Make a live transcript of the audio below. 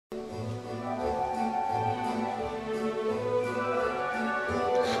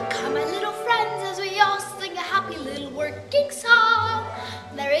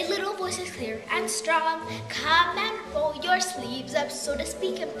clear and strong. Come and roll your sleeves up, so to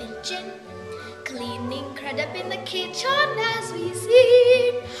speak, and pinch in. Cleaning crud up in the kitchen as we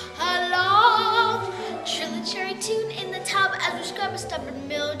sing along. Trill a cherry tune in the tub as we scrub a stubborn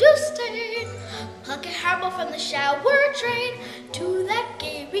mildew stain. Pluck a hairball from the shower drain to that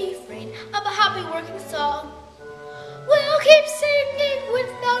gay refrain of a happy working song. We'll keep singing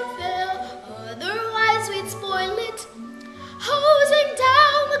without fail, otherwise we'd spoil it. Hosing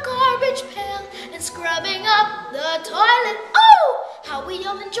down the garbage pail and scrubbing up the toilet. Oh, how we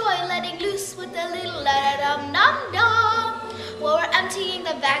all enjoy letting loose with a little la-da-dum-dum-dum. While we're emptying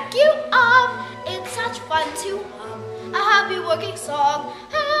the vacuum up, it's such fun to hum a happy working song.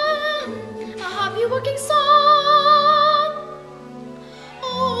 A happy working song.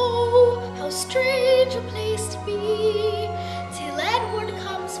 Oh, how strange a place to be, till Edward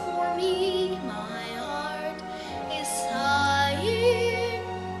comes for me. My heart is sighing.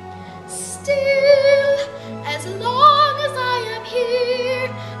 Still, as long as I am here,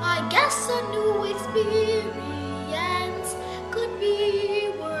 I guess a new experience could be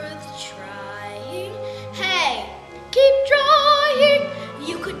worth trying. Hey, keep trying.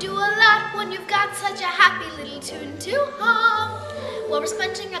 You could do a lot when you've got such a happy little tune to hum. While we're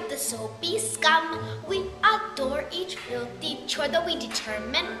sponging up the soapy scum, we adore each filthy chore that we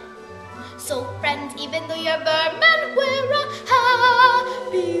determine. So friends, even though you're vermin, we're a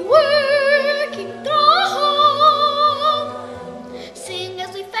happy working throng. Sing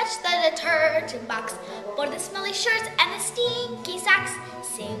as we fetch the detergent box for the smelly shirts and the stinky socks.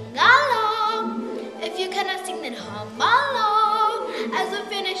 Sing along. If you cannot sing, then hum along as we're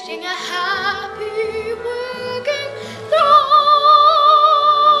finishing a happy working throng.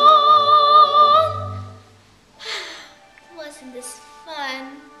 Wasn't this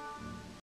fun?